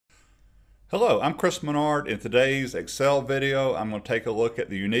Hello, I'm Chris Menard. In today's Excel video, I'm going to take a look at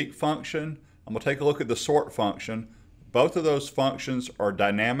the unique function. I'm going to take a look at the sort function. Both of those functions are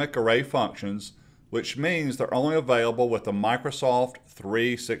dynamic array functions, which means they're only available with the Microsoft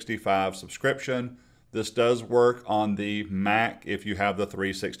 365 subscription. This does work on the Mac if you have the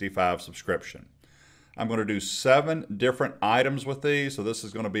 365 subscription. I'm going to do 7 different items with these, so this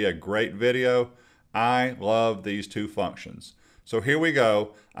is going to be a great video. I love these two functions. So here we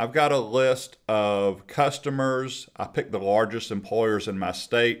go. I've got a list of customers. I picked the largest employers in my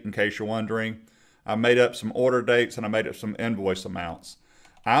state, in case you're wondering. I made up some order dates and I made up some invoice amounts.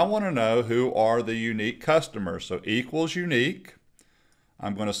 I want to know who are the unique customers. So equals unique.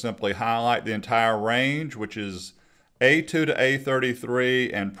 I'm going to simply highlight the entire range, which is A2 to A33,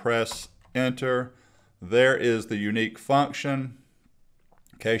 and press enter. There is the unique function.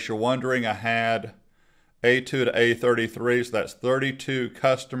 In case you're wondering, I had A2 to A33, so that's 32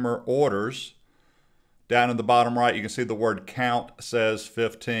 customer orders. Down in the bottom right, you can see the word count says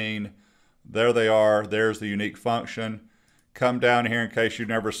 15. There they are. There's the unique function. Come down here in case you've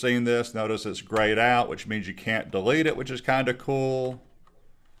never seen this. Notice it's grayed out, which means you can't delete it, which is kind of cool.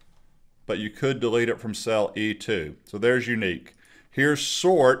 But you could delete it from cell E2. So there's unique. Here's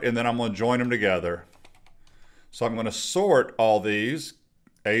sort, and then I'm going to join them together. So I'm going to sort all these,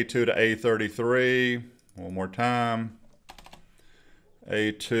 A2 to A33. One more time.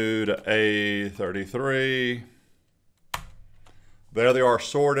 A2 to A33. There they are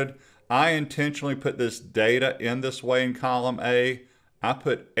sorted. I intentionally put this data in this way in column A. I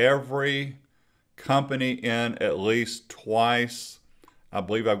put every company in at least twice. I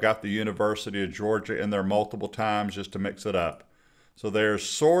believe I've got the University of Georgia in there multiple times just to mix it up. So there's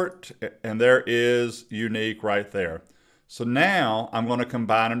sort and there is unique right there. So now I'm going to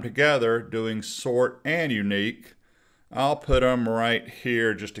combine them together doing sort and unique. I'll put them right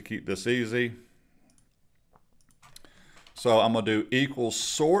here just to keep this easy. So I'm going to do equals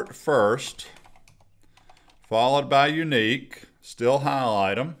sort first, followed by unique, still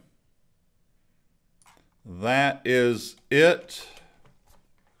highlight them. That is it.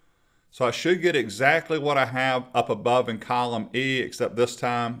 So I should get exactly what I have up above in column E, except this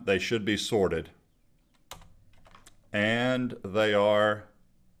time they should be sorted. And they are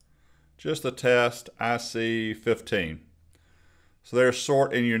just a test. I see 15. So there's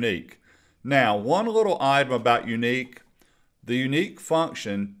sort and unique. Now, one little item about unique. The unique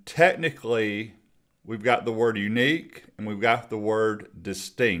function, technically, we've got the word unique and we've got the word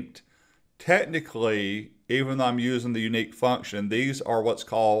distinct. Technically, even though I'm using the unique function, these are what's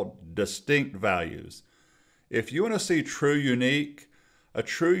called distinct values. If you want to see true unique, a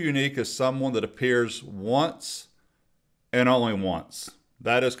true unique is someone that appears once and only once.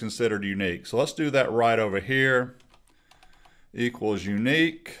 That is considered unique. So let's do that right over here. Equals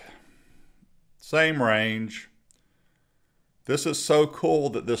unique. Same range. This is so cool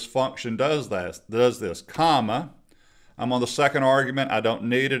that this function does this, comma. I'm on the second argument. I don't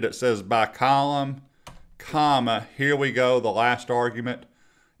need it. It says by column, comma. Here we go, the last argument.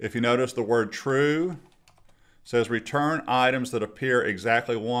 If you notice the word true says return items that appear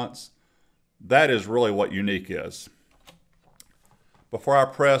exactly once. That is really what unique is. Before I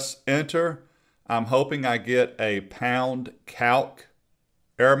press enter, I'm hoping I get a pound calc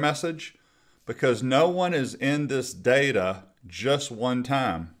error message because no one is in this data just one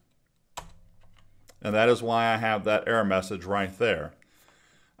time. And that is why I have that error message right there.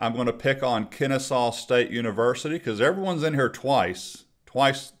 I'm going to pick on Kennesaw State University because everyone's in here twice,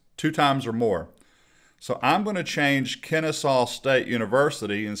 2 times or more. So I'm going to change Kennesaw State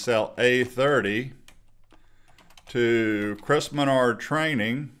University in cell A30 to Chris Menard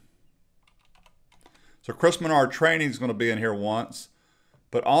Training. So Chris Menard Training is going to be in here once,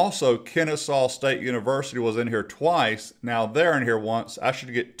 but also Kennesaw State University was in here twice. Now they're in here once. I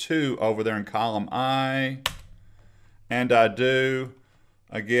should get 2 over there in column I, and I do.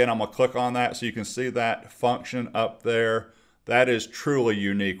 Again, I'm going to click on that so you can see that function up there. That is truly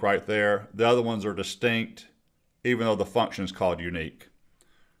unique right there. The other ones are distinct, even though the function is called unique.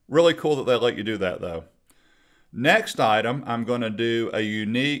 Really cool that they let you do that though. Next item, I'm going to do a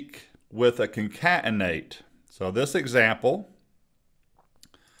unique with a concatenate. So this example,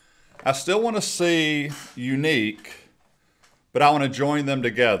 I still want to see unique, but I want to join them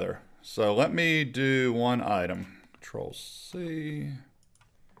together. So let me do one item. Control C.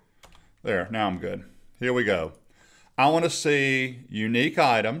 There, now I'm good. Here we go. I want to see unique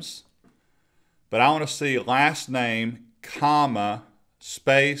items, but I want to see last name, comma,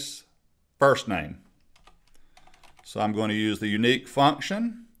 space, first name. So I'm going to use the unique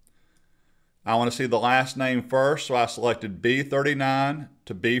function. I want to see the last name first, so I selected B39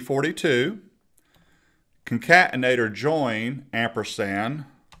 to B42. Concatenate or join, ampersand,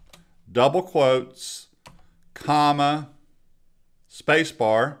 double quotes, comma,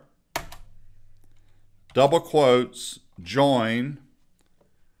 spacebar, double quotes, join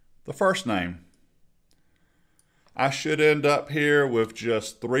the first name. I should end up here with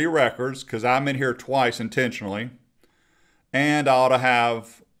just 3 records because I'm in here twice intentionally. And I ought to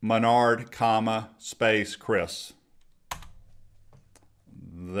have Menard, comma, space, Chris.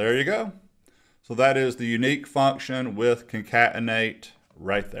 There you go. So that is the unique function with concatenate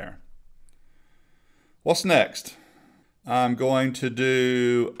right there. What's next? I'm going to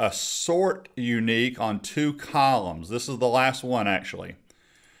do a sort unique on 2 columns. This is the last one actually.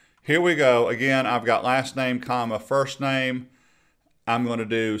 Here we go. Again, I've got last name, comma, first name. I'm going to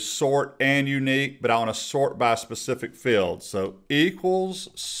do sort and unique, but I want to sort by a specific field. So equals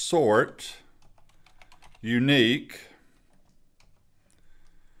sort unique.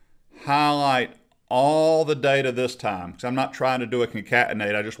 Highlight all the data this time because I'm not trying to do a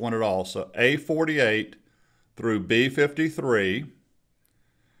concatenate. I just want it all. So A48 through B53.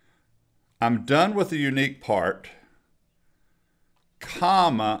 I'm done with the unique part.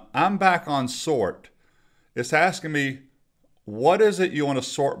 Comma, I'm back on sort. It's asking me, what is it you want to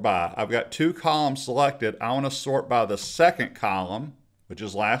sort by? I've got 2 columns selected. I want to sort by the second column, which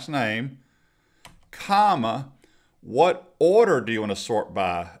is last name, comma, what order do you want to sort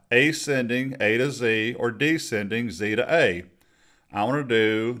by? Ascending, A to Z, or descending, Z to A. I want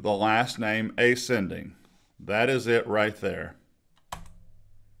to do the last name ascending. That is it right there.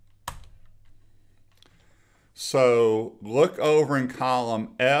 So look over in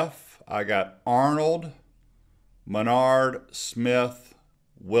column F. I got Arnold, Menard, Smith,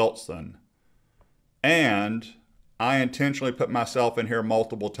 Wilson. And I intentionally put myself in here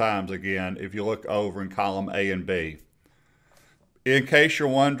multiple times again if you look over in column A and B. In case you're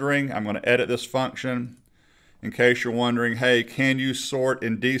wondering, I'm going to edit this function. In case you're wondering, hey, can you sort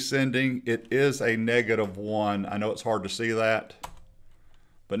in descending? It is a -1. I know it's hard to see that.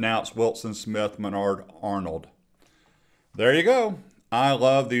 But now it's Wilson, Smith, Menard, Arnold. There you go. I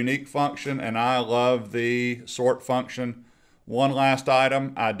love the unique function and I love the sort function. One last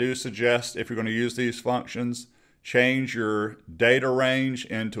item, I do suggest if you're going to use these functions, change your data range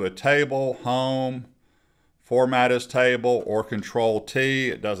into a table, home, format as table, or Control T,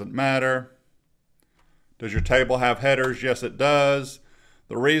 it doesn't matter. Does your table have headers? Yes, it does.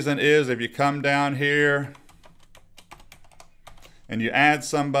 The reason is if you come down here and you add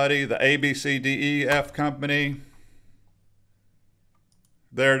somebody, the A, B, C, D, E, F company,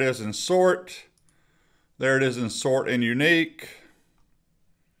 there it is in sort. There it is in sort and unique.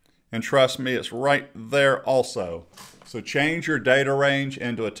 And trust me, it's right there also. So change your data range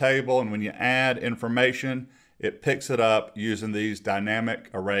into a table, and when you add information, it picks it up using these dynamic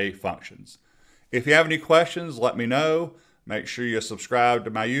array functions. If you have any questions, let me know. Make sure you subscribe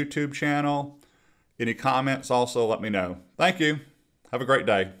to my YouTube channel. Any comments, also let me know. Thank you. Have a great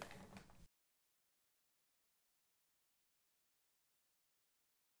day.